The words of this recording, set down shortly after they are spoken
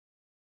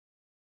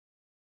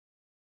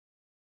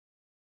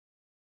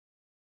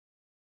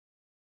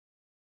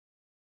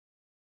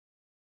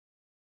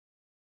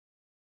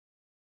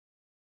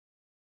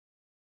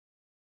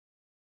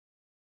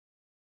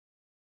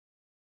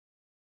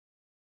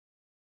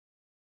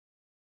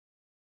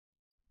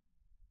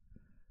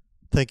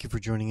Thank you for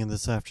joining in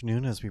this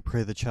afternoon as we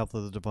pray the Chaplet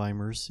of the Divine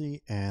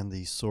Mercy and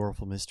the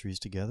Sorrowful Mysteries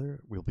together.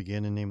 We'll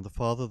begin in the name of the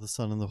Father, the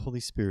Son, and the Holy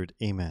Spirit.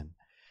 Amen.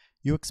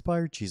 You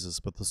expired,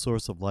 Jesus, but the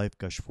source of life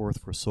gushed forth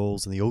for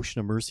souls, and the ocean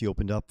of mercy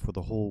opened up for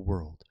the whole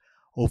world.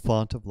 O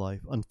font of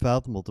life,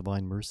 unfathomable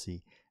divine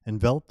mercy,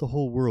 envelop the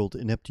whole world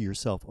and empty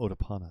yourself out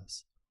upon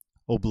us.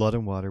 O blood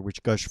and water,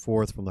 which gush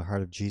forth from the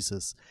heart of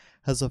Jesus,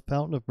 as a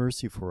fountain of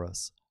mercy for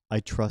us,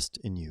 I trust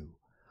in you.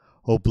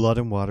 O blood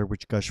and water,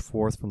 which gush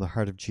forth from the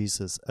heart of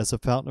Jesus, as a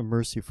fountain of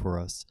mercy for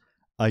us,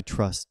 I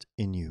trust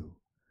in you.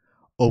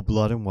 O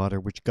blood and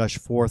water, which gush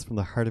forth from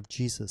the heart of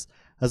Jesus,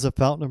 as a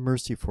fountain of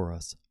mercy for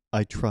us,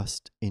 I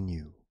trust in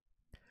you.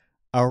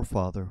 Our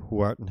Father, who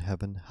art in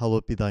heaven,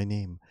 hallowed be thy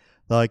name.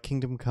 Thy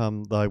kingdom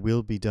come, thy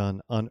will be done,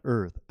 on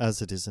earth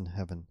as it is in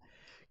heaven.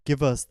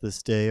 Give us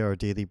this day our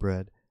daily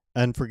bread,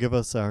 and forgive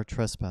us our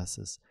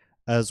trespasses,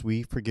 as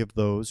we forgive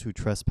those who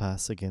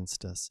trespass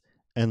against us.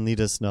 And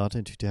lead us not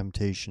into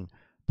temptation,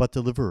 but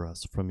deliver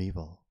us from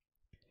evil.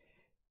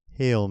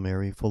 Hail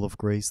Mary, full of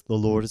grace, the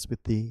Lord is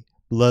with thee.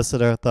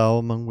 Blessed art thou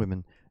among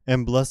women,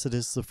 and blessed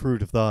is the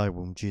fruit of thy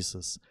womb,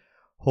 Jesus.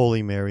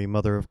 Holy Mary,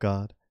 Mother of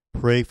God,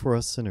 pray for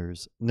us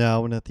sinners,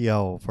 now and at the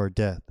hour of our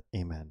death.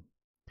 Amen.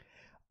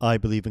 I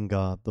believe in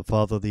God, the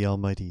Father, the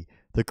Almighty,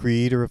 the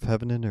Creator of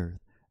heaven and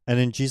earth, and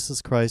in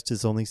Jesus Christ,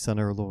 his only Son,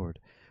 our Lord,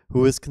 who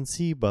was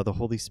conceived by the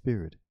Holy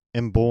Spirit,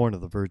 and born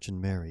of the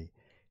Virgin Mary.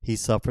 He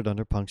suffered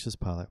under Pontius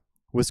Pilate,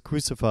 was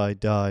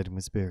crucified, died, and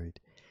was buried.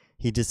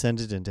 He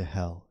descended into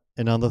hell,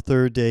 and on the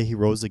third day he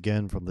rose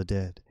again from the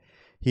dead.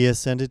 He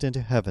ascended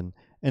into heaven,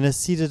 and is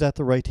seated at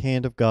the right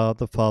hand of God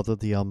the Father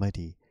the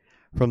Almighty.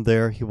 From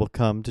there he will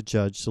come to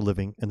judge the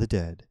living and the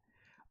dead.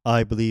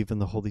 I believe in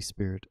the Holy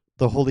Spirit,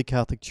 the Holy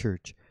Catholic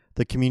Church,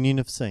 the communion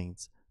of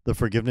saints, the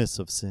forgiveness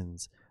of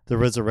sins, the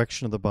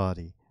resurrection of the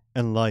body,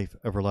 and life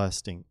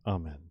everlasting.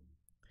 Amen.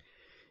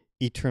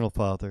 Eternal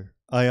Father,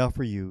 I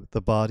offer you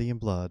the body and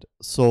blood,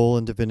 soul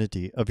and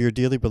divinity of your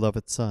dearly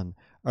beloved Son,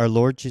 our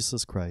Lord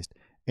Jesus Christ,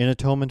 in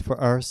atonement for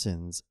our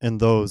sins and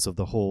those of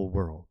the whole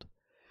world.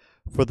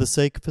 For the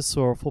sake of his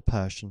sorrowful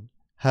passion,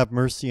 have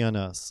mercy on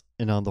us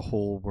and on the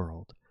whole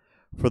world.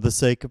 For the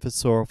sake of his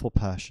sorrowful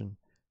passion,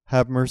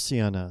 have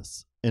mercy on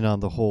us and on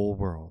the whole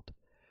world.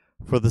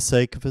 For the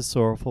sake of his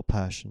sorrowful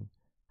passion,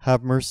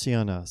 have mercy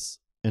on us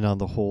and on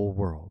the whole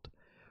world.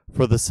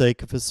 For the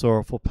sake of his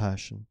sorrowful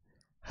passion,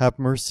 have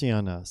mercy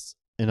on us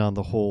and on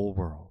the whole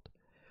world.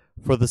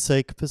 For the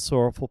sake of his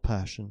sorrowful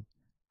passion,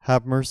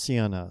 have mercy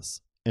on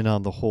us and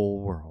on the whole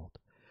world.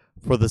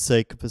 For the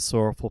sake of his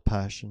sorrowful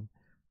passion,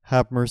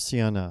 have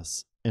mercy on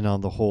us and on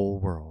the whole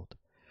world.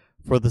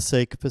 For the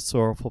sake of his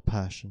sorrowful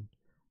passion,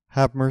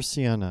 have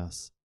mercy on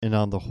us and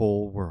on the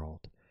whole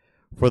world.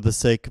 For the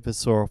sake of his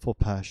sorrowful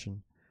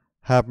passion,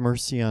 have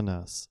mercy on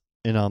us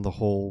and on the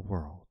whole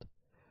world.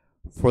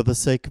 For the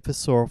sake of his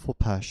sorrowful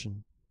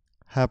passion,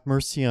 have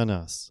mercy on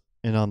us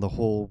and on the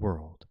whole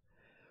world.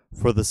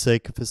 For the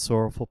sake of his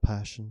sorrowful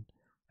passion,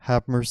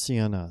 have mercy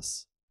on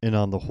us and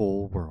on the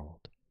whole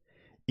world.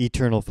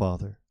 Eternal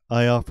Father,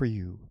 I offer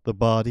you the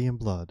body and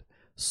blood,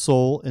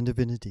 soul and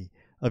divinity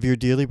of your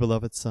dearly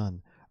beloved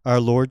Son, our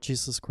Lord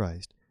Jesus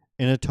Christ,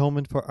 in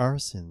atonement for our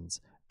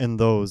sins and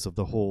those of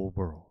the whole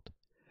world.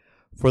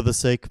 For the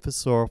sake of his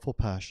sorrowful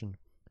passion,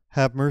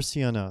 have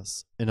mercy on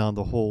us and on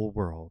the whole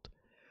world.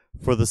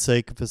 For the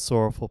sake of his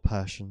sorrowful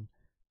passion,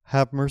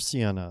 have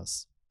mercy on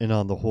us and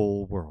on the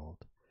whole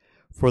world.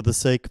 For the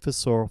sake of his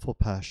sorrowful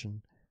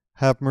passion,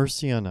 have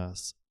mercy on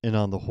us and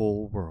on the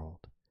whole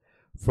world.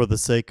 For the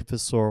sake of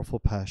his sorrowful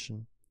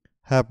passion,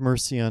 have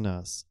mercy on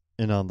us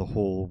and on the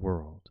whole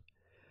world.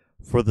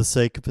 For the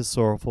sake of his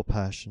sorrowful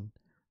passion,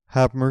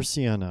 have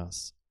mercy on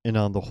us and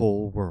on the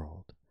whole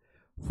world.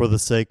 For the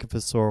sake of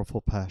his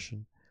sorrowful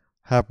passion,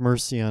 have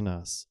mercy on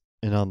us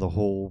and on the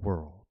whole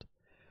world.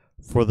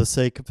 For the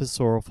sake of his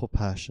sorrowful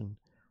passion,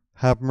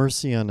 have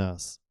mercy on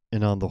us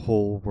and on the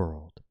whole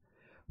world.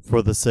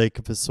 For the sake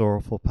of his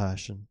sorrowful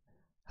passion,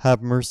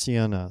 have mercy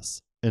on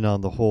us and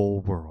on the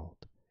whole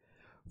world.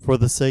 For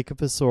the sake of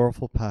his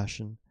sorrowful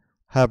passion,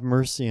 have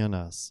mercy on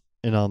us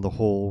and on the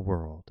whole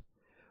world.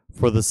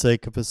 For the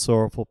sake of his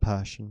sorrowful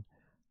passion,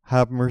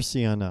 have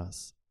mercy on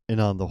us and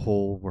on the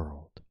whole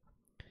world.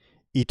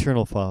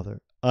 Eternal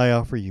Father, I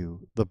offer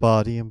you the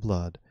body and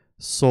blood,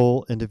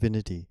 soul and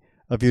divinity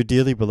of your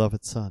dearly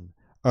beloved Son,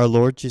 our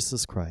Lord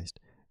Jesus Christ,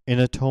 in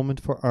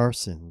atonement for our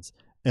sins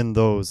and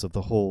those of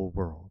the whole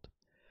world.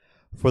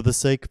 For the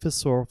sake of his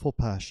sorrowful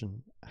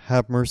passion,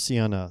 have mercy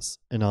on us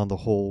and on the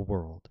whole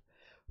world.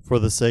 For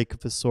the sake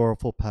of his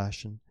sorrowful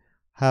passion,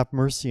 have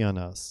mercy on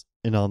us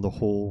and on the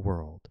whole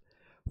world.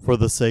 For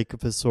the sake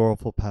of his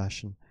sorrowful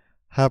passion,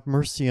 have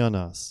mercy on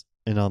us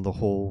and on the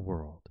whole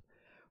world.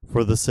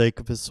 For the sake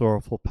of his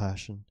sorrowful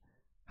passion,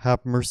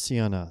 have mercy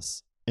on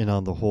us and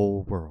on the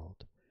whole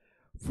world.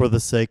 For the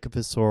sake of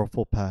his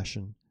sorrowful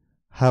passion,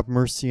 have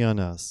mercy on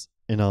us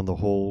and on the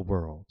whole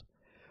world.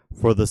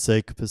 For the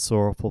sake of his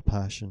sorrowful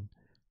passion,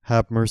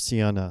 have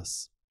mercy on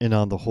us and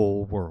on the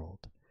whole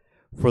world.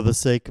 For the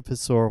sake of his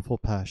sorrowful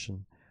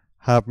passion,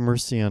 have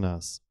mercy on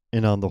us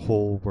and on the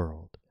whole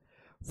world.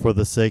 For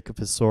the sake of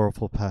his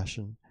sorrowful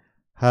passion,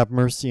 have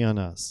mercy on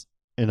us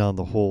and on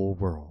the whole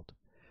world.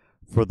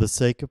 For the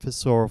sake of his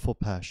sorrowful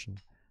passion,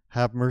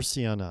 have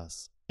mercy on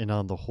us and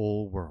on the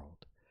whole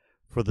world.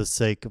 For the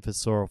sake of his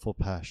sorrowful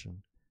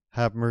passion,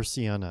 have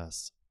mercy on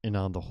us and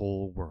on the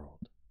whole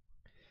world.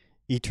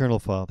 Eternal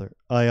Father,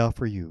 I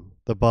offer you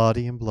the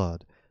body and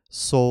blood,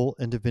 soul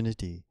and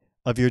divinity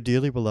of your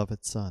dearly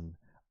beloved Son,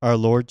 our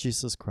Lord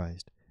Jesus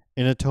Christ,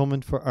 in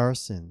atonement for our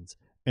sins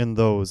and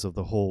those of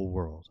the whole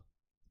world.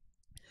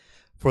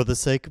 For the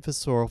sake of his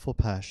sorrowful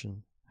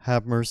passion,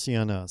 have mercy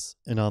on us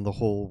and on the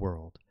whole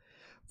world.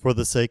 For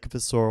the sake of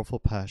his sorrowful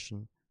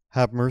passion,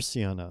 have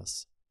mercy on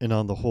us and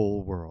on the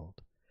whole world.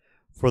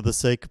 For the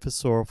sake of his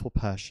sorrowful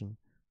passion,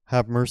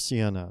 have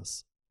mercy on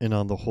us and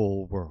on the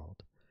whole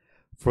world.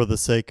 For the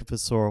sake of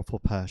his sorrowful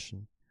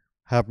passion,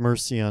 have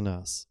mercy on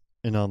us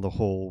and on the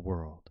whole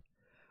world.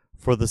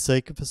 For the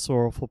sake of his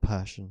sorrowful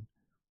passion,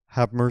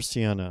 have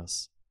mercy on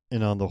us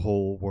and on the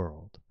whole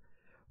world.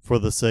 For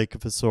the sake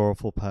of his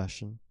sorrowful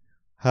passion,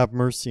 have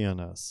mercy on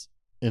us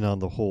and on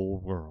the whole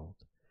world.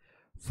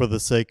 For the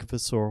sake of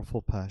his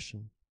sorrowful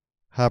passion,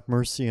 have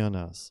mercy on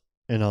us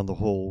and on the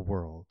whole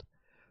world.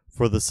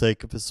 For the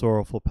sake of his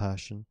sorrowful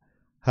passion,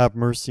 have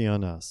mercy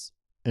on us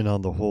and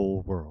on the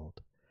whole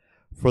world.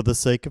 For the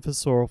sake of his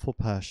sorrowful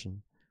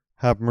passion,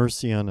 have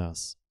mercy on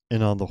us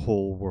and on the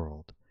whole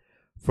world.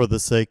 For the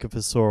sake of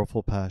his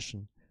sorrowful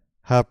passion,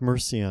 have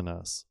mercy on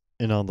us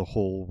and on the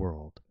whole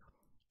world.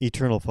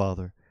 Eternal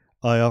Father,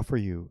 I offer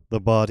you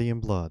the body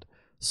and blood,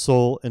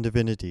 soul and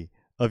divinity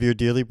of your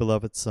dearly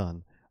beloved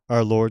Son,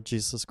 our Lord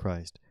Jesus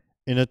Christ,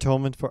 in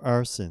atonement for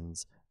our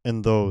sins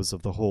and those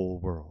of the whole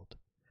world.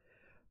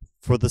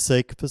 For the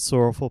sake of his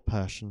sorrowful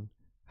passion,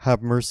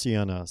 have mercy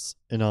on us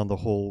and on the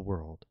whole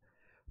world.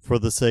 For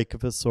the sake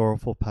of his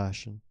sorrowful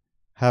passion,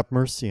 have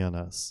mercy on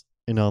us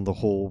and on the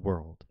whole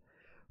world.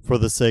 For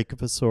the sake of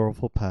his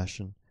sorrowful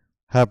passion,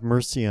 have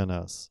mercy on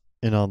us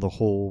and on the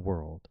whole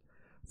world.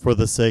 For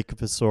the sake of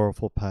his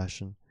sorrowful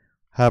passion,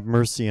 have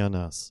mercy on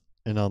us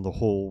and on the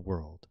whole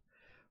world.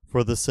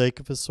 For the sake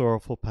of his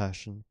sorrowful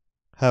passion,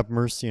 have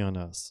mercy on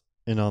us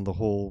and on the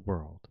whole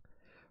world.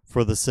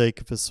 For the sake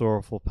of his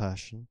sorrowful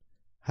passion,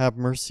 have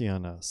mercy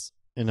on us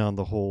and on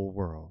the whole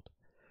world.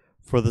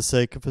 For the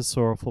sake of his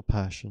sorrowful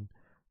passion,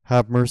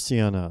 have mercy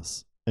on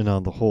us and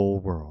on the whole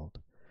world.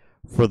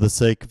 For the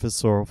sake of his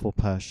sorrowful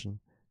passion,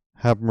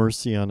 have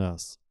mercy on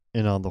us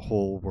and on the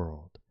whole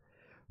world.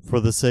 For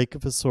the sake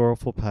of his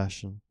sorrowful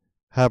passion,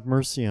 have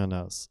mercy on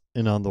us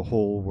and on the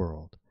whole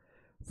world.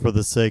 For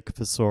the sake of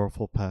his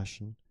sorrowful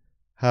passion,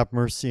 have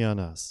mercy on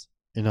us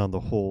and on the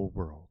whole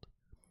world.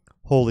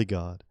 Holy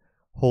God,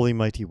 Holy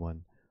Mighty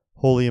One,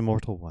 Holy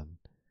Immortal One,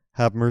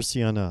 have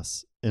mercy on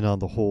us and on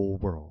the whole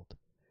world.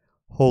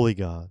 Holy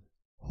God,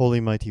 Holy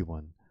Mighty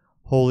One,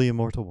 Holy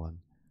Immortal One,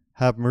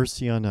 have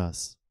mercy on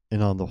us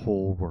and on the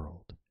whole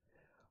world.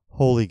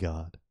 Holy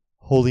God,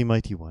 Holy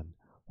Mighty One,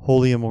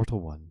 Holy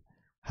Immortal One,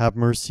 have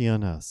mercy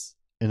on us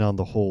and on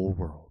the whole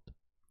world.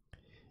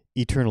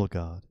 Eternal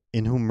God,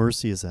 in whom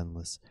mercy is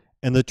endless,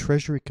 and the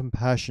treasury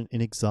compassion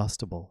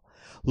inexhaustible,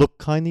 look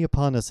kindly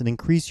upon us and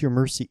increase your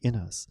mercy in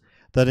us,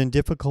 that in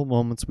difficult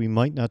moments we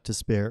might not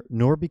despair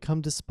nor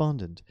become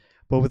despondent,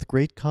 but with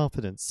great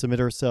confidence submit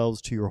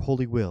ourselves to your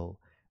holy will,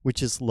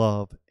 which is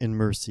love and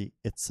mercy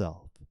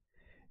itself.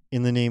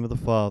 In the name of the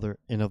Father,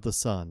 and of the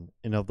Son,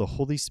 and of the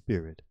Holy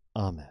Spirit.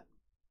 Amen.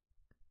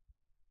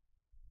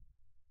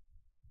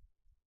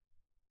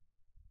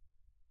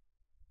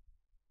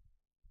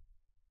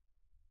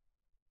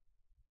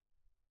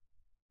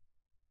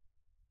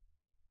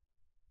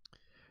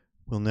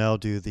 We'll now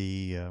do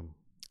the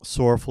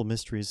sorrowful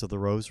mysteries of the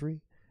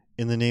Rosary.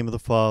 In the name of the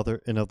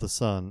Father, and of the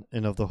Son,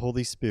 and of the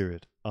Holy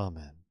Spirit.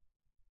 Amen.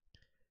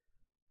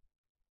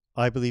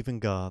 I believe in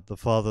God, the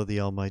Father, the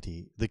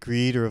Almighty, the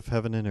Creator of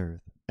heaven and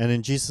earth, and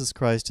in Jesus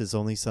Christ, his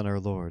only Son, our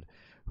Lord,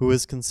 who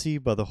was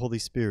conceived by the Holy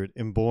Spirit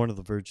and born of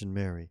the Virgin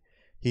Mary.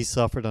 He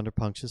suffered under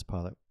Pontius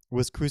Pilate,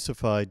 was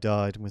crucified,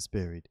 died, and was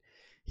buried.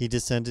 He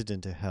descended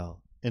into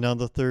hell, and on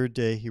the third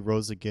day he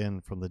rose again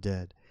from the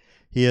dead.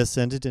 He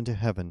ascended into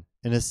heaven,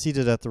 and is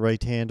seated at the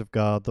right hand of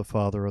God the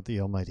Father of the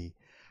Almighty.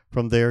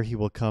 From there he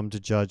will come to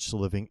judge the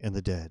living and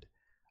the dead.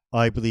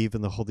 I believe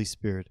in the Holy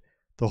Spirit,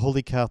 the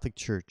Holy Catholic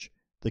Church,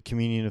 the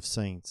communion of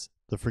saints,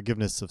 the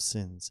forgiveness of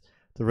sins,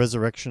 the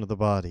resurrection of the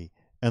body,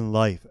 and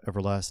life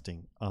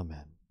everlasting.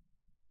 Amen.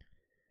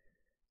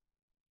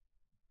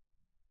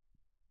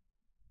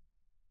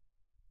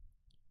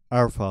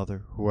 Our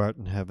Father, who art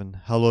in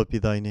heaven, hallowed be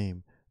thy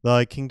name.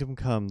 Thy kingdom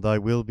come, thy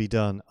will be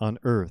done, on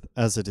earth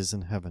as it is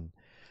in heaven.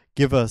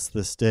 Give us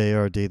this day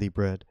our daily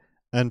bread,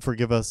 and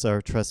forgive us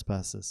our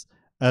trespasses,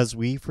 as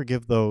we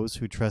forgive those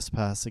who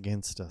trespass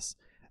against us.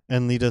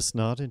 And lead us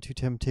not into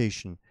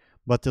temptation,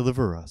 but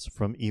deliver us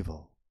from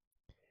evil.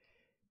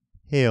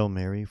 Hail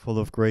Mary, full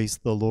of grace,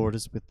 the Lord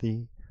is with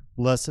thee.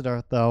 Blessed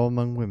art thou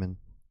among women,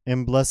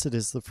 and blessed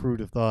is the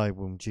fruit of thy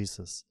womb,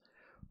 Jesus.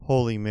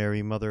 Holy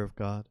Mary, Mother of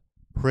God,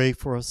 pray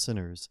for us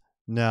sinners,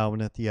 now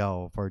and at the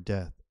hour of our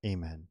death.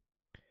 Amen.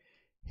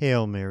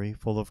 Hail Mary,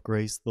 full of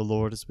grace, the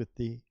Lord is with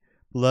thee.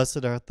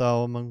 Blessed art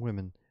thou among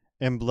women,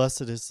 and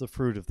blessed is the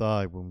fruit of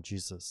thy womb,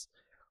 Jesus.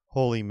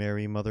 Holy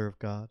Mary, Mother of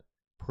God,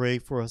 pray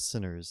for us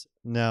sinners,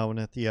 now and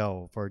at the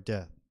hour of our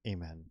death.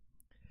 Amen.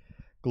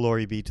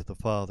 Glory be to the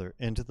Father,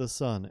 and to the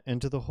Son,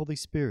 and to the Holy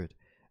Spirit,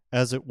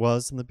 as it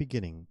was in the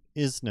beginning,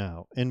 is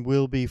now, and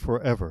will be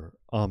forever.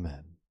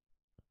 Amen.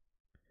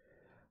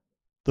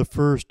 The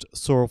first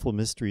sorrowful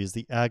mystery is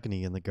the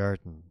agony in the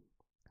garden.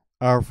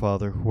 Our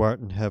Father, who art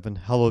in heaven,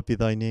 hallowed be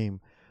thy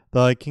name.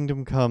 Thy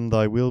kingdom come,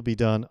 thy will be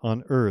done,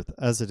 on earth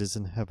as it is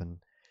in heaven.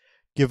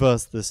 Give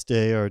us this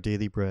day our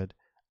daily bread,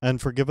 and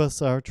forgive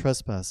us our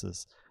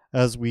trespasses,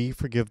 as we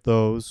forgive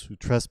those who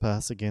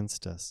trespass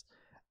against us.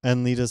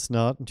 And lead us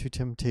not into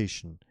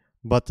temptation,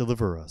 but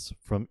deliver us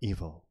from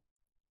evil.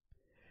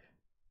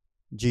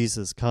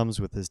 Jesus comes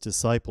with his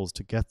disciples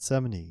to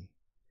Gethsemane.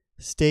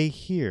 Stay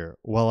here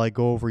while I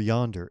go over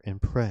yonder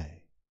and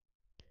pray.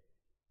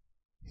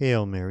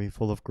 Hail Mary,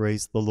 full of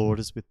grace, the Lord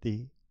is with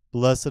thee.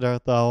 Blessed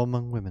art thou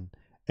among women,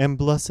 and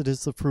blessed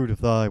is the fruit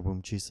of thy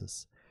womb,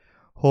 Jesus.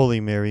 Holy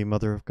Mary,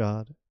 Mother of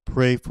God,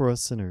 pray for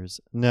us sinners,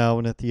 now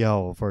and at the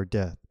hour of our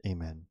death.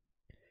 Amen.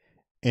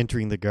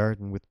 Entering the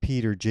garden with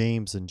Peter,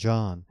 James, and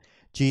John,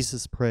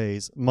 Jesus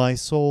prays, My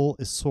soul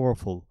is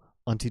sorrowful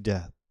unto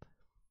death.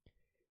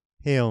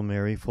 Hail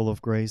Mary, full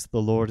of grace,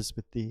 the Lord is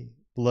with thee.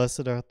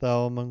 Blessed art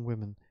thou among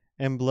women,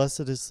 and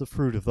blessed is the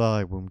fruit of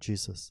thy womb,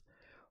 Jesus.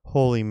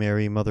 Holy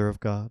Mary, Mother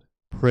of God,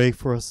 pray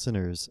for us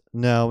sinners,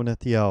 now and at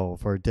the hour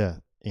of our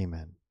death.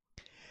 Amen.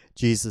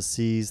 Jesus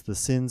sees the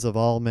sins of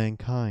all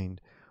mankind,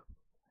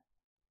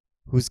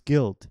 whose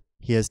guilt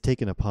he has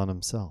taken upon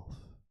himself.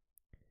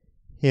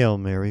 Hail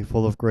Mary,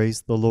 full of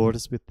grace, the Lord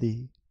is with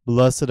thee.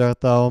 Blessed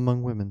art thou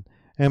among women,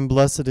 and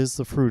blessed is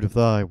the fruit of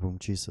thy womb,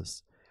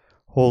 Jesus.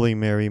 Holy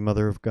Mary,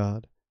 Mother of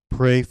God,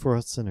 pray for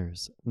us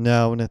sinners,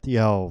 now and at the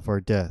hour of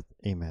our death.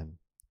 Amen.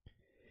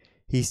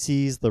 He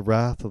sees the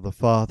wrath of the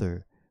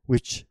Father,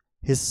 which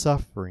his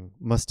suffering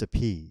must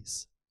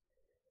appease.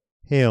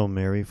 Hail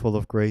Mary, full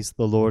of grace,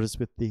 the Lord is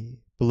with thee.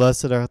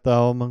 Blessed art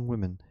thou among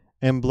women,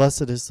 and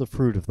blessed is the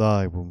fruit of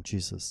thy womb,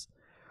 Jesus.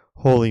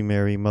 Holy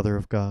Mary, Mother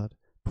of God,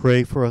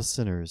 pray for us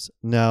sinners,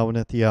 now and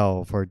at the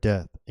hour of our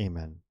death.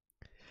 Amen.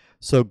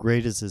 So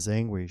great is his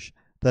anguish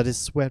that his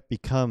sweat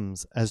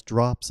becomes as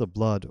drops of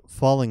blood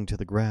falling to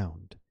the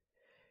ground.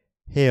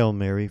 Hail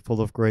Mary, full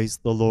of grace,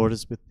 the Lord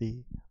is with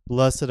thee.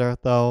 Blessed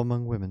art thou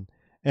among women,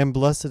 and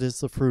blessed is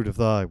the fruit of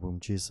thy womb,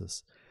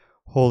 Jesus.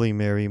 Holy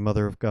Mary,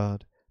 Mother of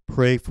God,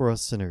 pray for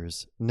us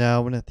sinners,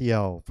 now and at the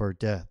hour of our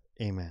death.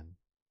 Amen.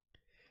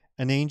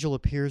 An angel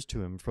appears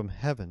to him from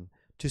heaven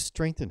to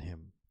strengthen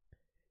him.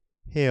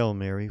 Hail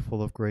Mary,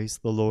 full of grace,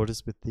 the Lord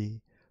is with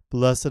thee.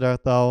 Blessed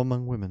art thou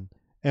among women,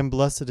 and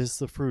blessed is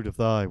the fruit of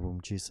thy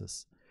womb,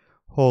 Jesus.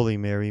 Holy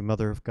Mary,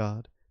 Mother of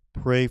God,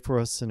 pray for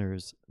us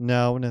sinners,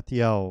 now and at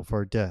the hour of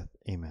our death.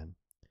 Amen.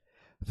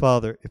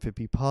 Father, if it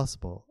be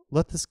possible,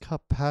 let this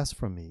cup pass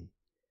from me.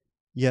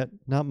 Yet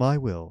not my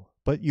will,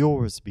 but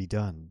yours be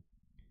done.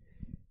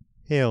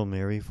 Hail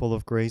Mary, full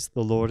of grace,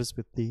 the Lord is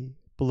with thee.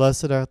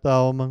 Blessed art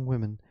thou among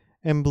women,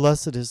 and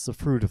blessed is the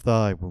fruit of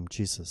thy womb,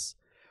 Jesus.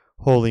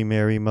 Holy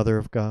Mary, Mother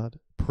of God,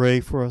 pray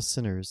for us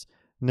sinners,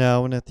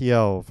 now and at the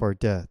hour of our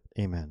death.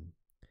 Amen.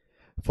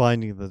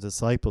 Finding the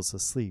disciples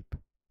asleep,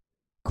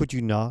 could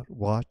you not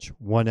watch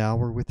 1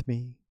 hour with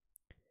me?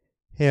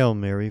 Hail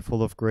Mary,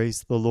 full of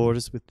grace, the Lord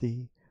is with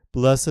thee.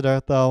 Blessed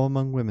art thou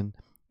among women,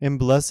 and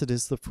blessed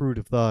is the fruit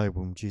of thy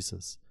womb,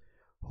 Jesus.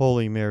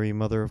 Holy Mary,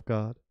 Mother of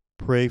God,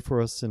 pray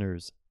for us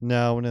sinners,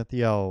 now and at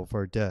the hour of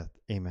our death.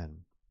 Amen.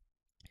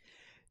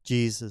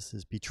 Jesus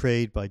is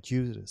betrayed by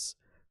Judas,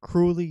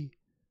 cruelly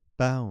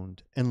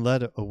bound and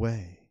led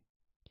away.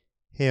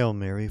 Hail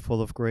Mary,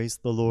 full of grace,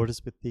 the Lord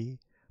is with thee.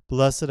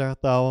 Blessed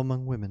art thou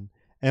among women,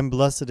 and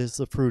blessed is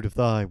the fruit of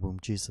thy womb,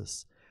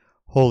 Jesus.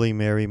 Holy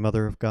Mary,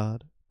 Mother of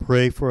God,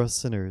 pray for us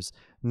sinners,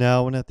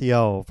 now and at the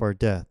hour of our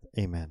death.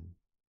 Amen.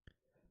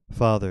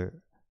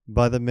 Father,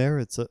 by the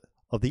merits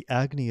of the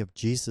agony of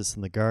Jesus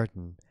in the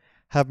garden,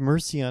 have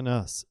mercy on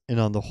us and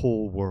on the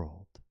whole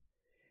world.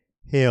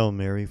 Hail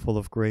Mary, full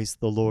of grace,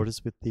 the Lord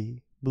is with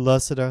thee.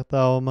 Blessed art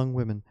thou among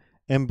women,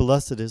 and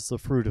blessed is the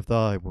fruit of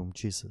thy womb,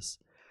 Jesus.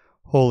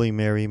 Holy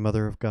Mary,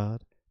 Mother of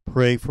God,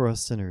 pray for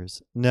us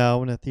sinners,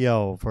 now and at the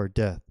hour of our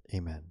death.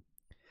 Amen.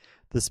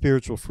 The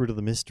spiritual fruit of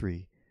the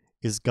mystery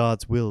is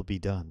God's will be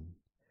done.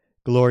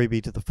 Glory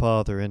be to the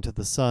Father, and to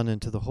the Son,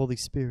 and to the Holy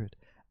Spirit,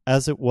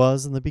 as it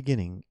was in the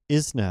beginning,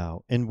 is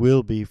now, and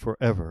will be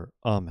forever.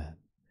 Amen.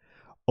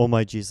 O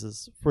my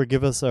Jesus,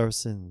 forgive us our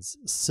sins,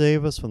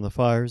 save us from the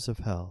fires of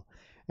hell,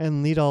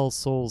 and lead all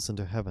souls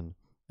into heaven,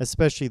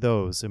 especially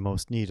those in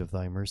most need of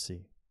thy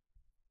mercy.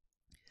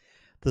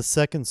 The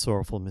second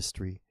sorrowful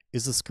mystery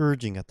is the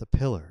scourging at the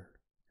pillar.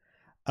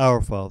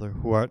 Our Father,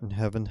 who art in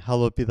heaven,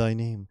 hallowed be thy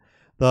name.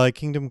 Thy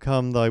kingdom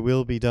come, thy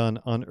will be done,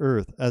 on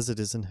earth as it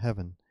is in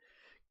heaven.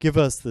 Give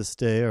us this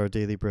day our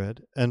daily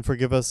bread, and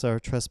forgive us our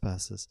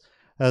trespasses,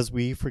 as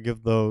we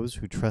forgive those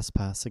who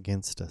trespass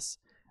against us.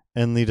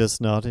 And lead us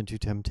not into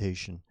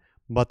temptation,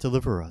 but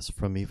deliver us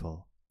from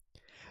evil.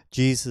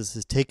 Jesus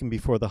is taken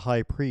before the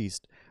high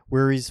priest,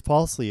 where he is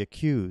falsely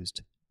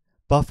accused,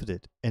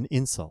 buffeted, and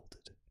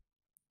insulted.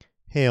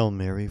 Hail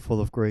Mary, full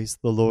of grace,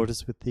 the Lord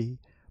is with thee.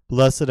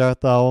 Blessed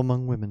art thou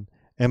among women,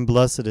 and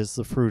blessed is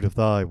the fruit of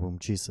thy womb,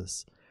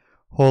 Jesus.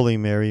 Holy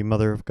Mary,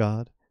 Mother of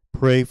God,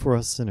 pray for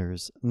us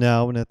sinners,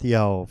 now and at the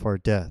hour of our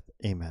death.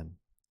 Amen.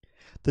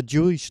 The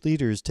Jewish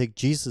leaders take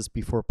Jesus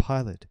before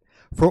Pilate,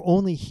 for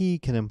only he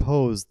can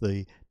impose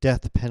the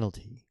death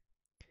penalty.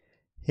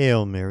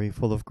 Hail Mary,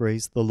 full of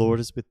grace, the Lord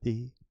is with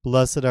thee.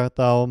 Blessed art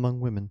thou among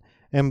women,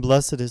 and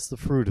blessed is the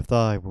fruit of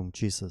thy womb,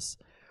 Jesus.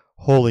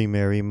 Holy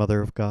Mary,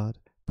 Mother of God,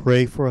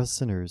 pray for us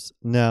sinners,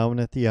 now and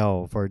at the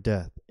hour of our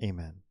death.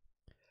 Amen.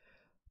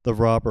 The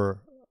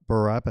robber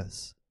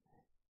Barabbas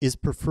is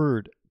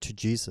preferred to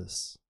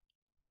Jesus.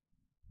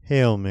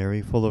 Hail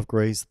Mary, full of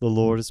grace, the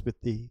Lord is with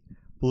thee.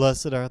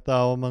 Blessed art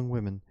thou among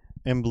women,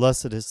 and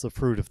blessed is the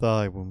fruit of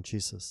thy womb,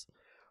 Jesus.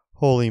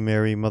 Holy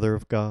Mary, Mother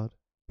of God,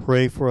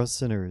 pray for us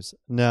sinners,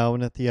 now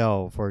and at the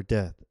hour of our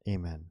death.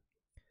 Amen.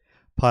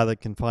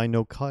 Pilate can find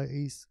no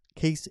case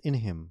in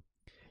him,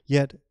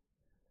 yet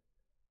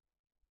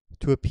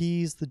to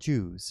appease the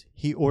Jews,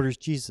 he orders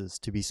Jesus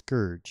to be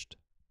scourged.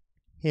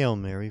 Hail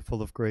Mary,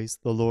 full of grace,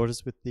 the Lord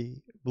is with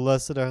thee.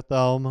 Blessed art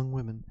thou among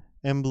women,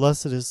 and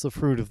blessed is the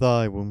fruit of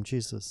thy womb,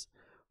 Jesus.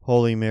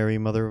 Holy Mary,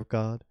 Mother of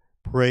God,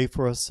 pray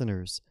for us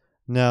sinners,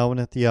 now and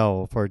at the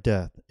hour of our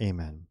death.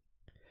 Amen.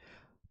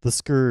 The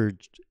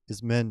scourge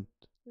is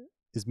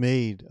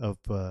made of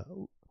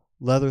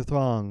leather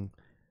thong,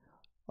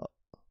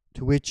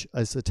 to which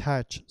is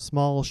attached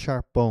small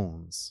sharp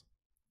bones.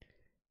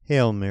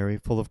 Hail Mary,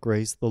 full of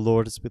grace, the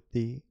Lord is with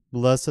thee.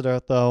 Blessed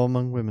art thou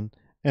among women,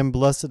 and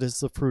blessed is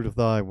the fruit of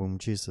thy womb,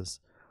 Jesus.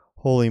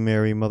 Holy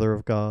Mary, Mother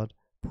of God,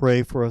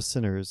 pray for us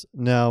sinners,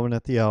 now and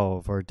at the hour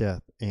of our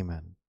death.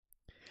 Amen.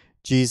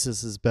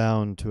 Jesus is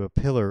bound to a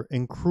pillar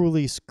and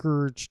cruelly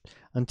scourged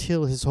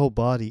until his whole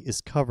body is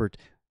covered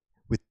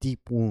with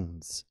deep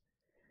wounds.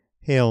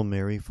 Hail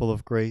Mary, full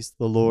of grace,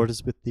 the Lord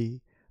is with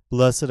thee.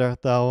 Blessed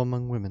art thou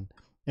among women,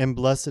 and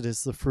blessed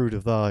is the fruit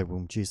of thy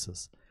womb,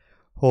 Jesus.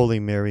 Holy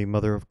Mary,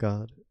 Mother of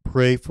God,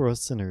 pray for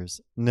us sinners,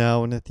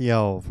 now and at the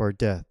hour of our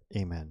death.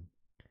 Amen.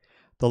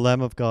 The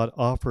Lamb of God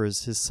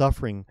offers his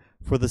suffering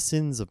for the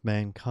sins of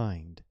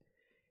mankind.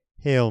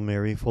 Hail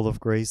Mary, full of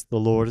grace, the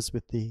Lord is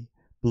with thee.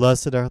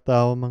 Blessed art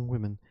thou among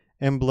women,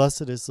 and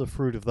blessed is the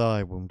fruit of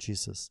thy womb,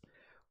 Jesus.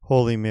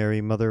 Holy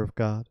Mary, Mother of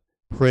God,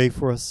 pray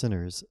for us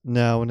sinners,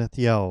 now and at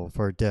the hour of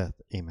our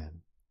death.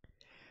 Amen.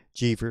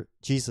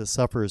 Jesus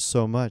suffers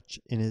so much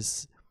in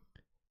his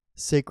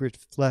sacred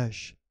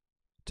flesh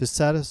to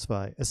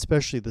satisfy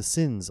especially the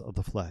sins of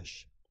the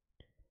flesh.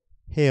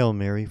 Hail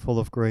Mary, full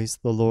of grace,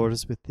 the Lord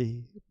is with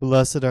thee.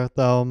 Blessed art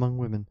thou among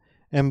women,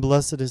 and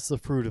blessed is the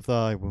fruit of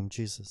thy womb,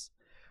 Jesus.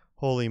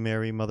 Holy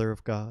Mary, Mother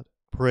of God,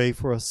 pray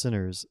for us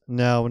sinners,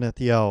 now and at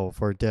the hour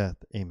of our death.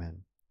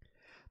 Amen.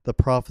 The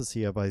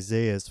prophecy of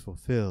Isaiah is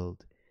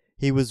fulfilled.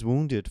 He was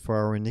wounded for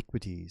our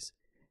iniquities.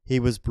 He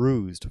was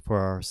bruised for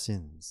our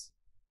sins.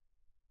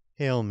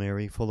 Hail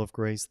Mary, full of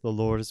grace, the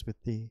Lord is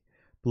with thee.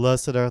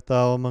 Blessed art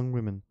thou among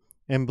women,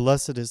 and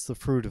blessed is the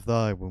fruit of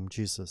thy womb,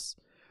 Jesus.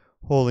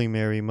 Holy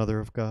Mary, Mother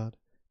of God,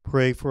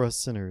 pray for us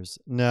sinners,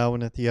 now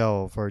and at the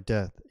hour of our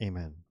death.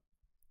 Amen.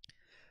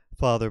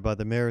 Father, by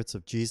the merits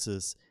of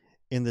Jesus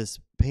in this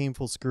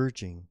painful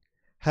scourging,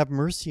 have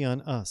mercy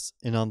on us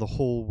and on the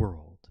whole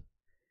world.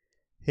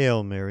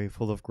 Hail Mary,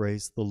 full of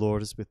grace, the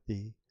Lord is with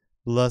thee.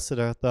 Blessed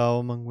art thou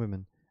among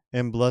women,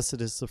 and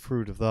blessed is the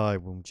fruit of thy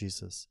womb,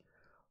 Jesus.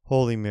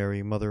 Holy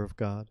Mary, Mother of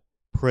God,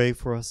 pray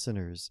for us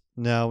sinners,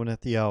 now and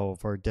at the hour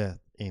of our death.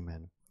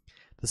 Amen.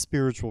 The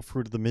spiritual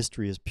fruit of the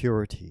mystery is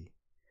purity.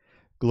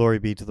 Glory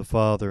be to the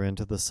Father, and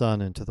to the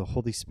Son, and to the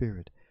Holy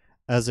Spirit,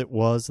 as it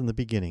was in the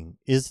beginning,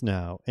 is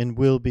now, and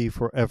will be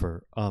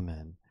forever.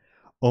 Amen.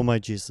 O my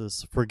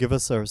Jesus, forgive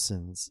us our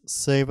sins,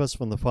 save us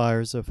from the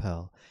fires of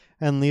hell,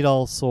 and lead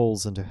all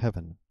souls into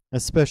heaven,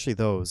 especially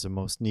those in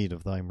most need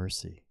of thy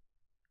mercy.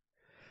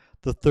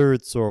 The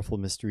third sorrowful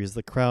mystery is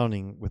the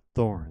crowning with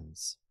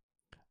thorns.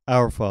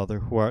 Our Father,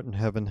 who art in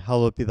heaven,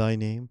 hallowed be thy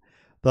name.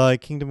 Thy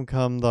kingdom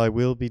come, thy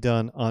will be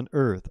done on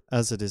earth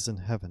as it is in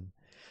heaven.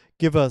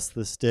 Give us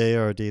this day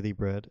our daily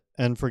bread,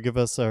 and forgive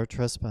us our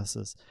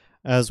trespasses,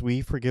 as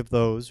we forgive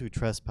those who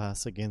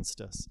trespass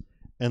against us.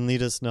 And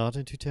lead us not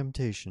into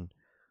temptation,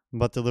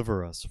 but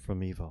deliver us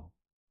from evil.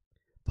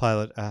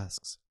 Pilate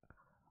asks,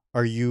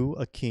 Are you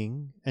a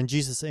king? And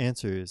Jesus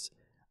answers,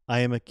 I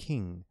am a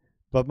king,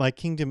 but my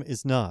kingdom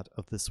is not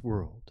of this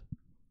world.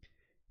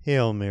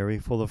 Hail Mary,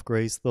 full of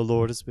grace, the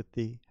Lord is with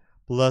thee.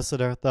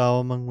 Blessed art thou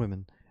among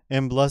women,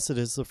 and blessed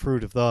is the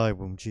fruit of thy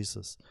womb,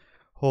 Jesus.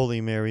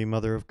 Holy Mary,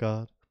 Mother of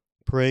God,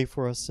 pray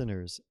for us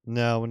sinners,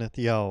 now and at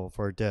the hour of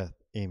our death.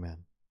 Amen.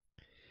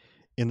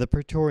 In the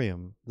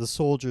praetorium, the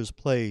soldiers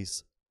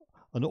place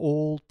an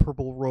old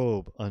purple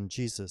robe on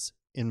Jesus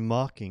in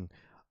mocking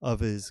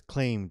of his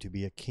claim to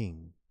be a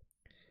king.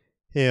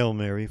 Hail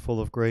Mary, full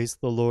of grace,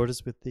 the Lord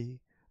is with thee.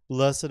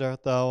 Blessed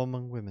art thou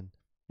among women,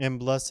 and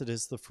blessed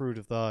is the fruit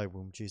of thy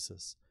womb,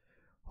 Jesus.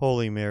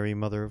 Holy Mary,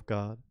 Mother of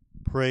God,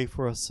 pray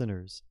for us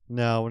sinners,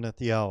 now and at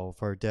the hour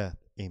of our death.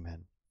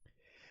 Amen.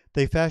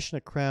 They fashion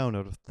a crown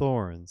out of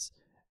thorns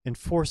and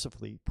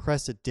forcibly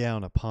press it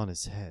down upon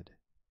his head.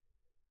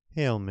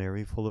 Hail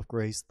Mary, full of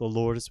grace, the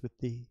Lord is with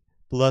thee.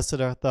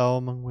 Blessed art thou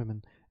among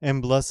women,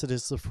 and blessed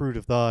is the fruit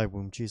of thy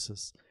womb,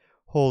 Jesus.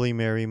 Holy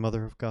Mary,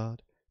 Mother of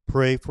God,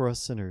 pray for us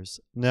sinners,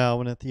 now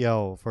and at the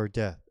hour of our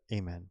death.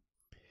 Amen.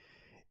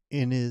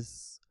 In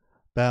his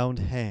bound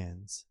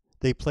hands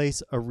they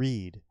place a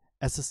reed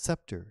as a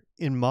scepter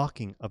in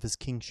mocking of his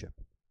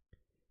kingship.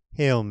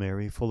 Hail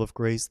Mary, full of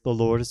grace, the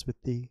Lord is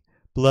with thee.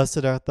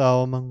 Blessed art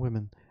thou among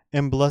women,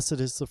 and blessed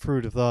is the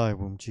fruit of thy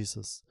womb,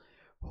 Jesus.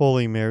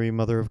 Holy Mary,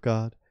 Mother of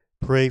God,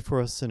 pray for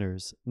us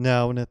sinners,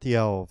 now and at the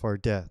hour of our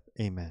death.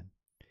 Amen.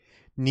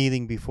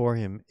 Kneeling before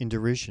him in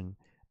derision,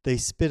 they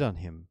spit on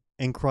him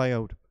and cry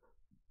out,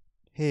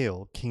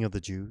 Hail, King of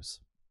the Jews!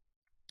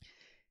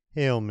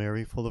 Hail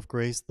Mary, full of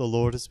grace, the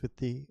Lord is with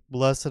thee.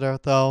 Blessed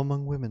art thou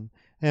among women,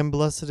 and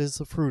blessed is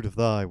the fruit of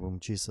thy womb,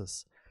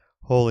 Jesus.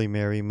 Holy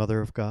Mary, Mother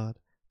of God,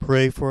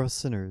 pray for us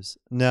sinners,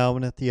 now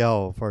and at the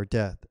hour of our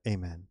death.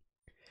 Amen.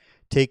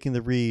 Taking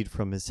the reed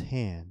from his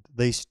hand,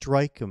 they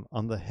strike him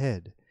on the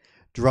head,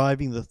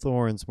 driving the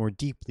thorns more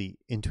deeply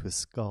into his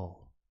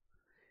skull.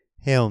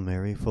 Hail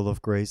Mary, full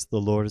of grace, the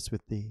Lord is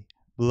with thee.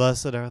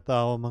 Blessed art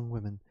thou among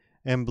women,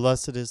 and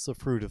blessed is the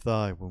fruit of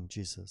thy womb,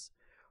 Jesus.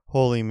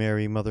 Holy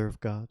Mary, Mother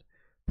of God,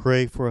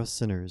 pray for us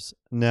sinners,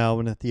 now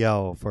and at the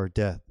hour of our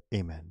death.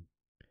 Amen.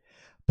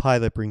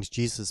 Pilate brings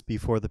Jesus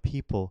before the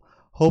people,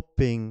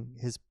 hoping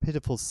his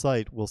pitiful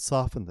sight will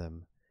soften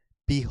them.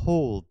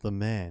 Behold the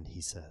man,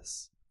 he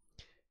says.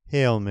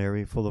 Hail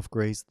Mary, full of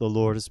grace, the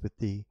Lord is with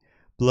thee.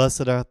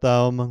 Blessed art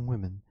thou among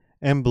women,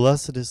 and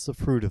blessed is the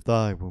fruit of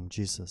thy womb,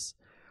 Jesus.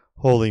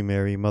 Holy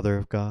Mary, Mother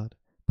of God,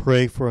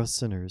 pray for us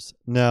sinners,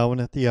 now and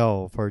at the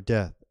hour of our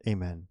death.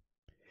 Amen.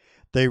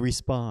 They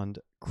respond,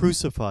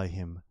 Crucify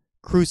him,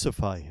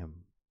 crucify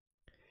him.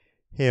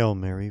 Hail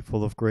Mary,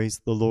 full of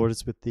grace, the Lord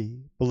is with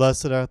thee.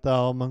 Blessed art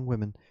thou among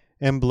women,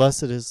 and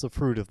blessed is the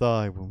fruit of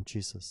thy womb,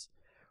 Jesus.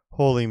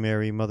 Holy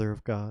Mary, Mother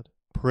of God,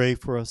 pray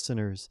for us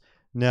sinners,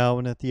 now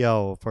and at the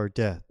hour of our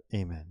death.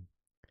 Amen.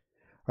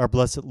 Our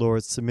blessed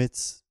Lord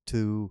submits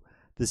to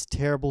this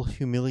terrible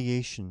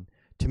humiliation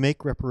to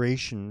make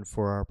reparation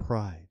for our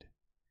pride.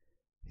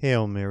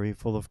 Hail Mary,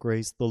 full of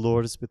grace, the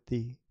Lord is with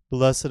thee.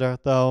 Blessed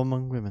art thou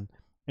among women,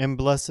 and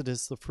blessed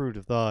is the fruit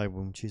of thy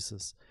womb,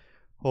 Jesus.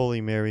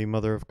 Holy Mary,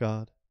 Mother of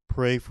God,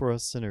 pray for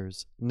us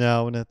sinners,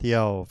 now and at the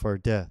hour of our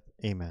death.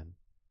 Amen.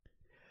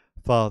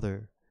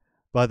 Father,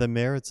 by the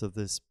merits of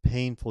this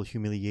painful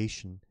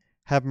humiliation,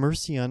 have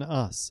mercy on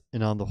us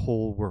and on the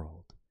whole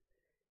world.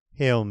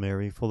 Hail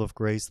Mary, full of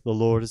grace, the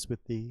Lord is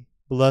with thee.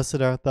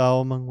 Blessed art thou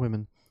among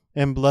women,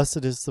 and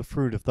blessed is the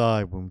fruit of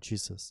thy womb,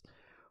 Jesus.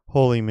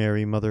 Holy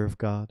Mary, Mother of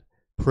God,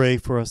 pray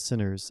for us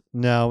sinners,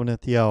 now and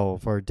at the hour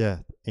of our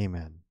death.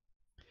 Amen.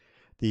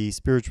 The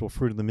spiritual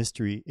fruit of the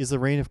mystery is the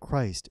reign of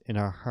Christ in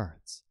our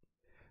hearts.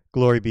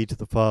 Glory be to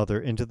the Father,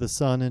 and to the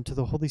Son, and to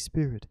the Holy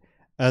Spirit,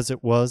 as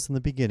it was in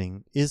the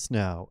beginning, is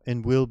now,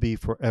 and will be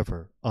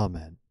forever.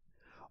 Amen.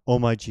 O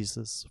my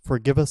Jesus,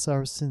 forgive us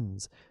our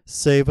sins,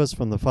 save us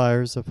from the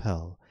fires of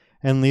hell,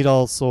 and lead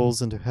all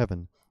souls into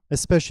heaven,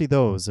 especially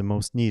those in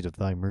most need of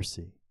thy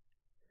mercy.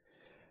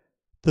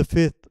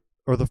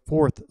 The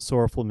fourth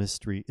sorrowful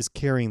mystery is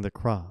carrying the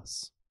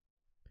cross.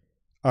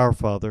 Our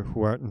Father,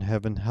 who art in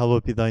heaven,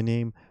 hallowed be thy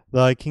name.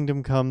 Thy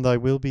kingdom come, thy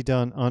will be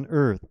done, on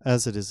earth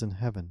as it is in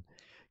heaven.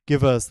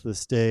 Give us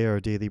this day our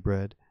daily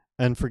bread,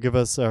 and forgive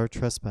us our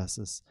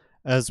trespasses,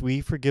 as we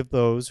forgive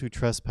those who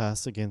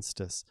trespass against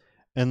us.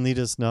 And lead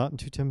us not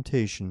into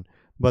temptation,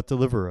 but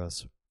deliver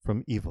us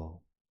from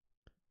evil.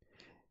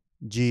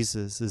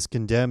 Jesus is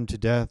condemned to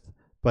death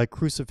by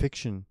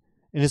crucifixion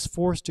and is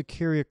forced to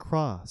carry a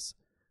cross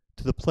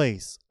to the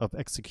place of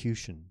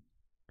execution.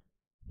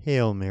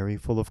 Hail Mary,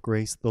 full of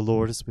grace, the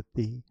Lord is with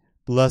thee.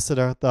 Blessed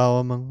art thou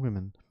among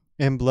women,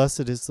 and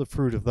blessed is the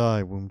fruit of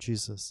thy womb,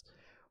 Jesus.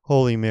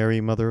 Holy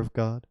Mary, Mother of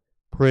God,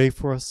 pray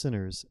for us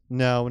sinners,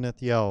 now and at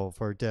the hour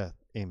of our death.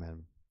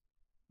 Amen.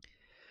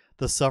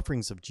 The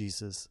sufferings of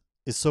Jesus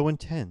is so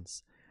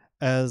intense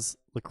as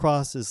the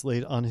cross is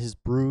laid on his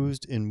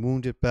bruised and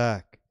wounded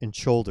back and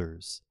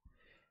shoulders.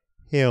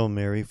 Hail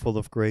Mary, full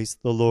of grace,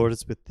 the Lord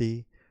is with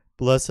thee.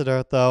 Blessed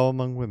art thou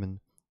among women,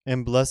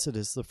 and blessed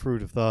is the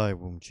fruit of thy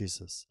womb,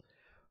 Jesus.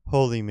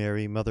 Holy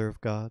Mary, Mother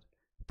of God,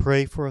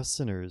 pray for us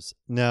sinners,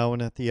 now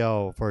and at the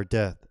hour of our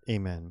death.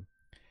 Amen.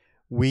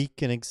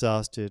 Weak and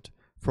exhausted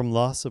from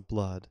loss of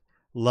blood,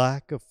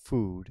 lack of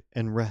food,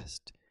 and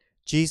rest,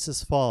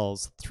 Jesus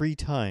falls 3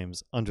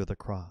 times under the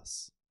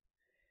cross.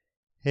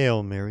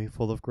 Hail Mary,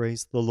 full of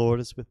grace, the Lord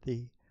is with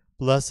thee.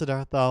 Blessed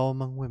art thou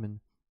among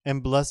women,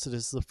 and blessed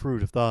is the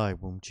fruit of thy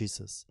womb,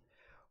 Jesus.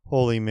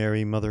 Holy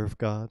Mary, Mother of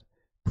God,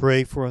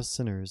 pray for us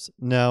sinners,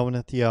 now and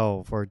at the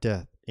hour of our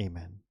death.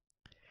 Amen.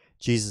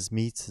 Jesus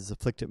meets his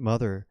afflicted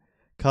mother,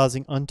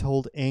 causing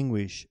untold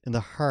anguish in the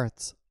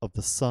hearts of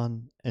the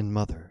Son and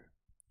Mother.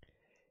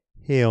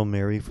 Hail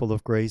Mary, full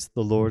of grace,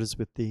 the Lord is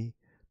with thee.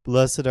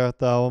 Blessed art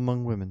thou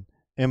among women,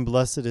 and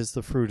blessed is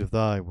the fruit of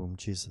thy womb,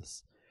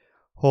 Jesus.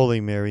 Holy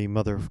Mary,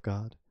 Mother of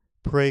God,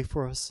 pray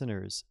for us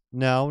sinners,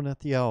 now and at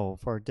the hour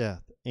of our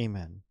death.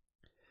 Amen.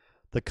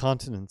 The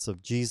countenance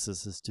of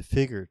Jesus is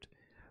disfigured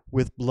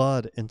with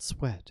blood and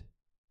sweat,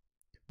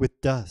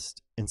 with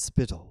dust and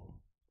spittle.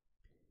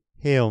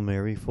 Hail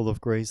Mary, full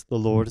of grace, the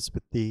Lord is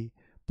with thee.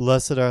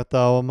 Blessed art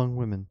thou among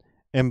women,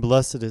 and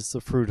blessed is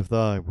the fruit of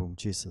thy womb,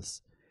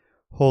 Jesus.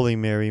 Holy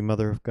Mary,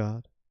 Mother of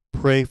God,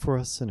 pray for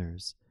us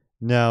sinners,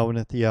 now and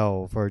at the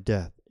hour of our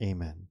death.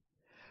 Amen.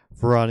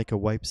 Veronica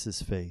wipes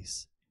his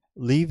face,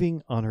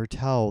 leaving on her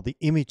towel the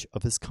image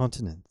of his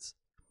countenance.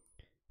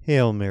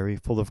 Hail Mary,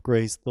 full of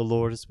grace, the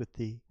Lord is with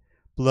thee.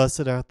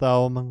 Blessed art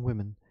thou among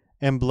women,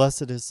 and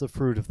blessed is the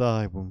fruit of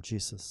thy womb,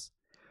 Jesus.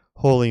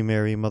 Holy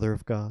Mary, Mother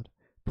of God,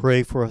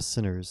 pray for us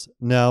sinners,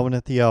 now and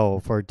at the hour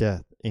of our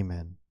death.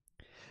 Amen.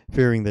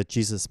 Fearing that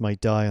Jesus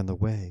might die on the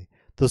way,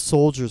 the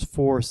soldiers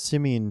forced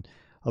Simon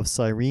of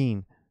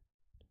Cyrene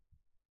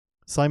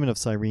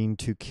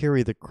to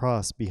carry the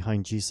cross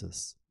behind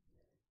Jesus.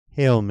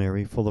 Hail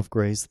Mary, full of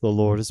grace, the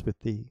Lord is with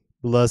thee.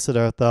 Blessed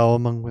art thou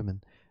among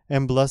women,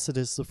 and blessed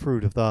is the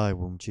fruit of thy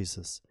womb,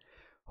 Jesus.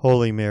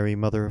 Holy Mary,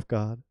 Mother of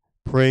God,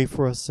 pray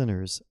for us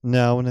sinners,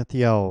 now and at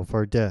the hour of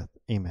our death.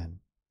 Amen.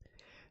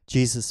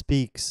 Jesus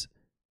speaks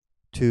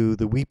to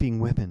the weeping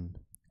women,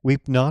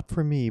 weep not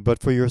for me, but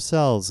for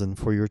yourselves and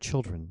for your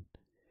children.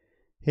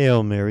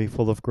 Hail Mary,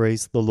 full of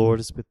grace, the Lord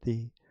is with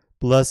thee.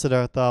 Blessed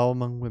art thou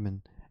among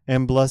women,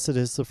 and blessed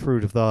is the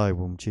fruit of thy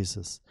womb,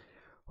 Jesus.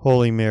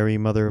 Holy Mary,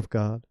 Mother of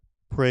God,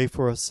 pray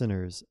for us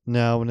sinners,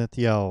 now and at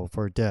the hour of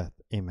our death.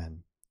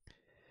 Amen.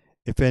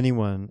 If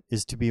anyone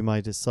is to be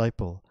my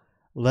disciple,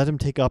 let him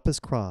take up his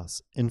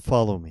cross and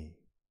follow me.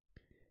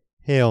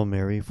 Hail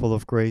Mary, full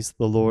of grace,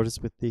 the Lord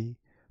is with thee.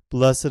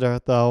 Blessed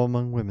art thou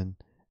among women,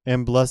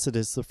 and blessed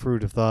is the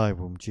fruit of thy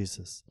womb,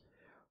 Jesus.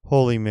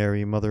 Holy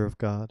Mary, Mother of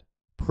God,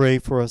 pray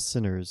for us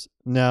sinners,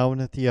 now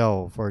and at the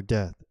hour of our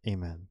death.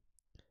 Amen.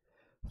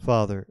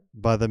 Father,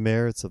 by the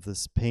merits of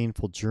this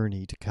painful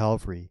journey to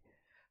Calvary,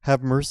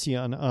 have mercy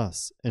on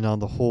us and on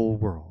the whole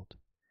world.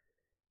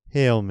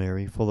 Hail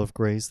Mary, full of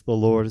grace, the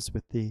Lord is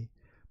with thee.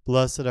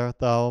 Blessed art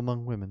thou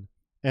among women,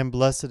 and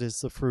blessed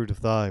is the fruit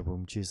of thy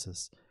womb,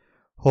 Jesus.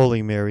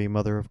 Holy Mary,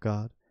 Mother of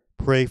God,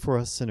 pray for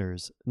us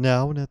sinners,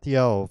 now and at the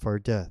hour of our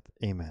death.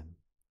 Amen.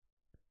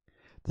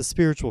 The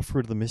spiritual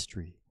fruit of the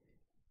mystery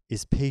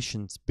is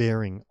patience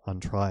bearing on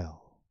trial.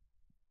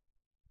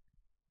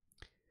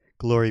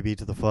 Glory be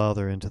to the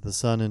Father, and to the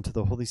Son, and to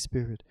the Holy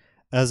Spirit,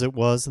 as it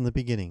was in the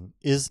beginning,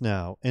 is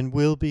now, and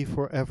will be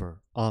forever.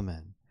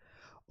 Amen.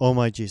 O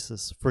my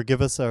Jesus, forgive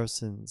us our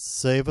sins,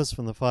 save us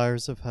from the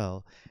fires of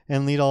hell,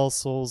 and lead all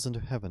souls into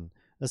heaven,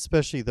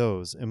 especially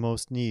those in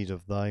most need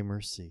of thy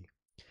mercy.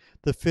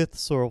 The fifth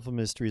sorrowful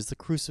mystery is the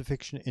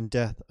crucifixion and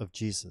death of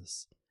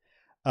Jesus.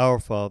 Our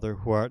Father,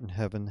 who art in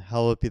heaven,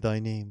 hallowed be thy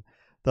name.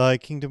 Thy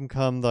kingdom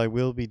come, thy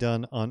will be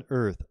done on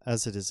earth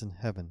as it is in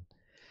heaven.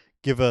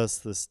 Give us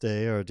this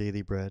day our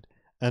daily bread,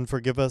 and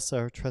forgive us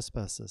our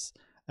trespasses,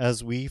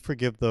 as we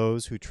forgive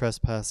those who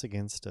trespass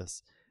against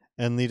us.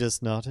 And lead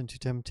us not into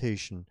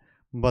temptation,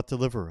 but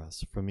deliver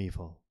us from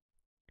evil.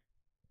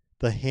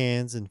 The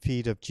hands and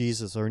feet of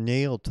Jesus are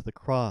nailed to the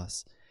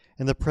cross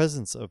in the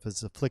presence of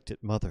his afflicted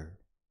mother.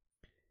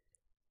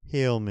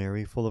 Hail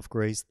Mary, full of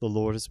grace, the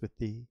Lord is with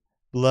thee.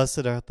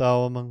 Blessed art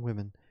thou among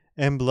women,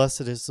 and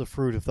blessed is the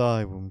fruit of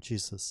thy womb,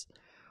 Jesus.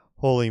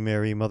 Holy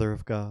Mary, Mother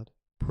of God,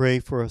 pray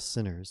for us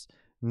sinners,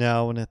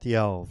 now and at the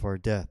hour of our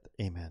death.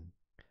 Amen.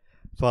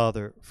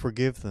 Father,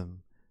 forgive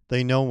them.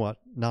 They know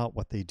not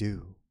what they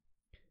do.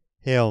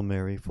 Hail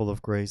Mary, full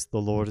of grace,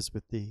 the Lord is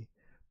with thee.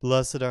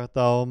 Blessed art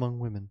thou among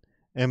women,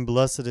 and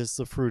blessed is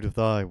the fruit of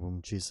thy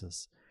womb,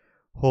 Jesus.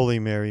 Holy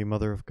Mary,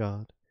 Mother of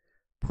God,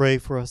 pray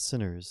for us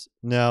sinners,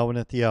 now and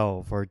at the hour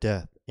of our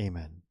death.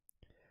 Amen.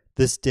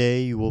 This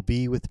day you will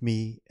be with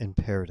me in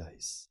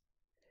paradise.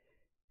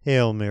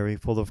 Hail Mary,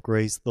 full of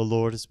grace, the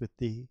Lord is with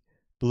thee.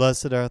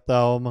 Blessed art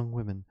thou among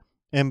women,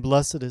 and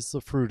blessed is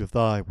the fruit of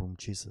thy womb,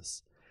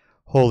 Jesus.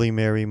 Holy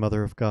Mary,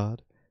 Mother of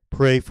God,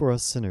 pray for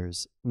us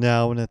sinners,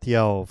 now and at the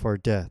hour of our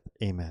death.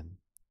 Amen.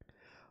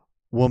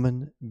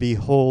 Woman,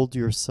 behold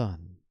your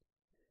son.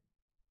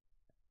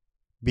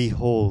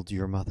 Behold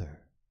your mother.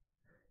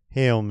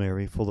 Hail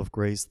Mary, full of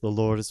grace, the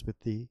Lord is with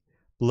thee.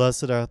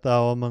 Blessed art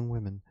thou among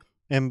women,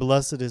 and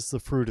blessed is the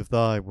fruit of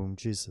thy womb,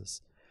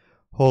 Jesus.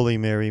 Holy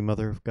Mary,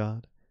 Mother of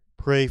God,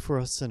 pray for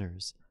us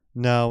sinners,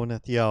 now and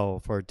at the hour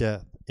of our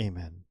death.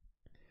 Amen.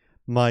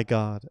 My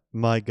God,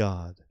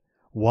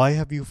 why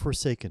have you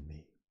forsaken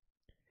me?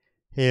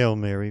 Hail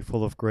Mary,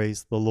 full of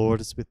grace, the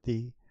Lord is with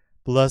thee.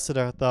 Blessed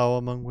art thou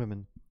among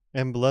women,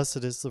 and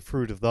blessed is the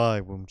fruit of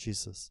thy womb,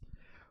 Jesus.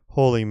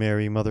 Holy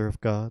Mary, Mother of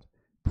God,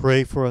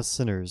 pray for us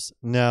sinners,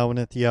 now and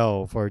at the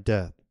hour of our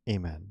death.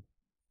 Amen.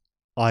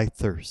 I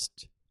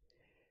thirst.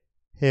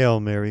 Hail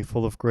Mary,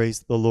 full of grace,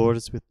 the Lord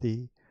is with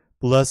thee.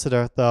 Blessed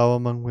art thou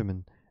among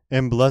women,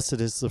 and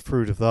blessed is the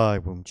fruit of thy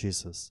womb,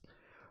 Jesus.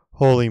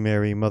 Holy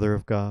Mary, Mother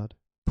of God,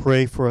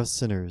 pray for us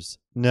sinners,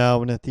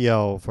 now and at the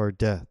hour of our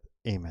death.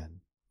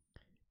 Amen.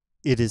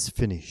 It is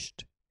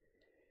finished.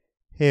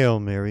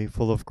 Hail Mary,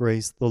 full of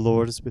grace, the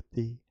Lord is with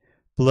thee.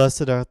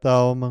 Blessed art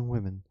thou among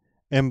women,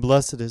 and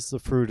blessed is the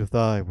fruit of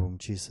thy womb,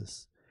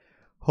 Jesus.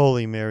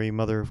 Holy Mary,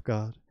 Mother of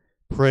God,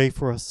 pray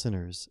for us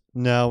sinners,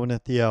 now and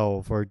at the hour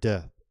of our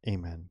death.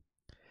 Amen.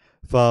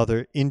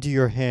 Father, into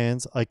your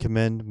hands I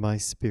commend my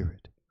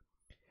spirit.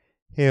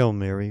 Hail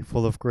Mary,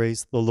 full of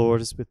grace, the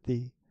Lord is with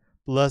thee.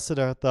 Blessed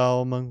art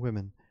thou among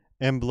women,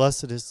 and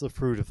blessed is the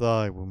fruit of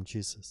thy womb,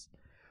 Jesus.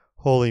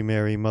 Holy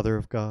Mary, Mother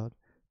of God,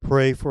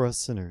 pray for us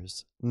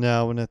sinners,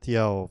 now and at the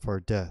hour of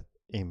our death.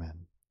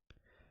 Amen.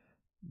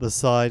 The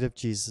side of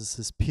Jesus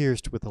is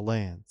pierced with a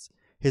lance.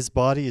 His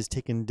body is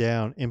taken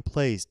down and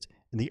placed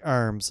in the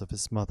arms of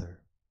his mother.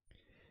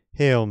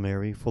 Hail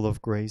Mary, full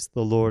of grace,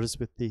 the Lord is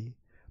with thee.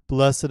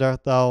 Blessed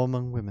art thou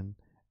among women,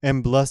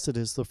 and blessed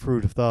is the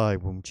fruit of thy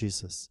womb,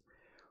 Jesus.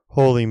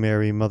 Holy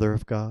Mary, Mother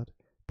of God,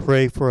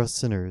 pray for us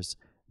sinners,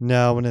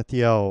 now and at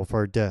the hour of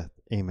our death.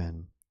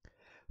 Amen.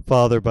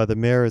 Father, by the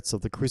merits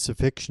of the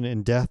crucifixion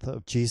and death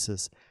of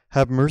Jesus,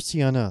 have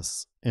mercy on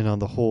us and on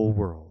the whole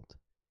world.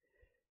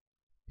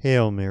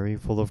 Hail Mary,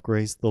 full of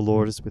grace, the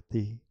Lord is with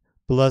thee.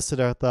 Blessed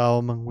art thou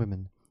among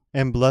women,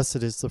 and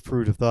blessed is the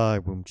fruit of thy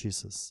womb,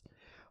 Jesus.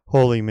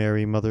 Holy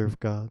Mary, Mother of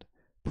God,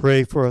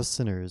 pray for us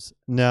sinners,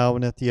 now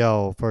and at the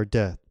hour of our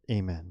death.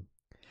 Amen.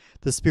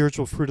 The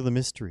spiritual fruit of the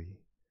mystery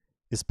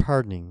is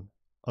pardoning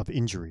of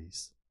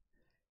injuries.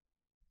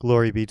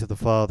 Glory be to the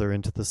Father,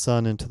 and to the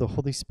Son, and to the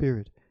Holy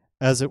Spirit,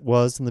 as it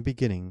was in the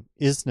beginning,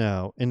 is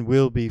now, and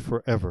will be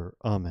forever.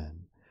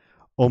 Amen.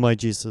 O my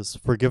Jesus,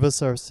 forgive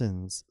us our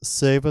sins,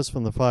 save us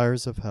from the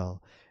fires of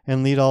hell,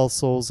 and lead all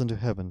souls into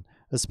heaven,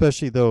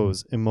 especially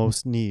those in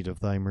most need of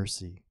thy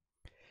mercy.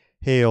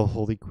 Hail,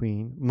 Holy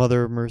Queen,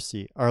 Mother of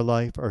Mercy, our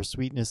life, our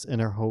sweetness,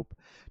 and our hope.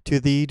 To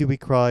thee do we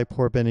cry,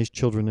 poor banished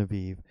children of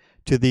Eve.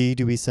 To thee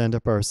do we send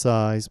up our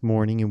sighs,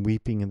 mourning and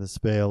weeping in this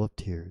vale of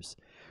tears.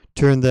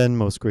 Turn then,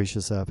 most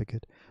gracious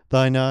Advocate,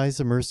 thine eyes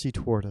of mercy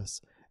toward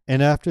us,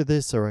 and after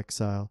this our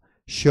exile,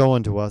 show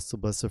unto us the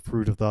blessed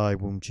fruit of thy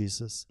womb,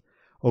 Jesus.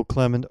 O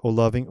clement, O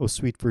loving, O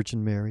sweet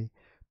Virgin Mary,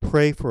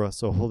 pray for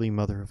us, O Holy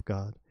Mother of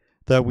God,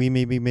 that we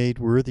may be made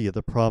worthy of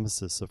the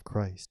promises of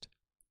Christ.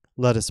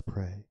 Let us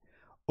pray.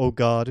 O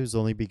God, whose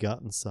only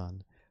begotten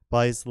Son,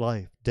 by his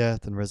life,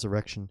 death, and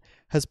resurrection,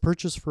 has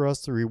purchased for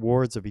us the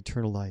rewards of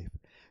eternal life,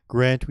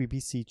 grant, we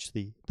beseech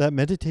thee, that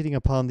meditating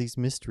upon these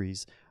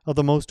mysteries of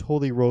the most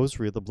holy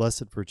rosary of the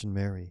Blessed Virgin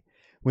Mary,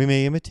 we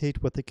may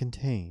imitate what they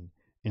contain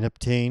and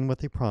obtain what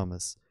they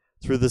promise,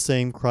 through the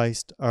same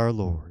Christ our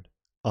Lord.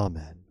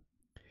 Amen.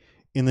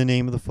 In the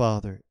name of the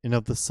Father, and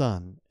of the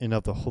Son, and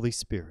of the Holy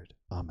Spirit.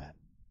 Amen.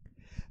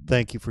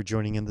 Thank you for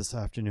joining in this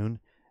afternoon,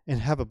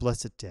 and have a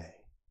blessed day.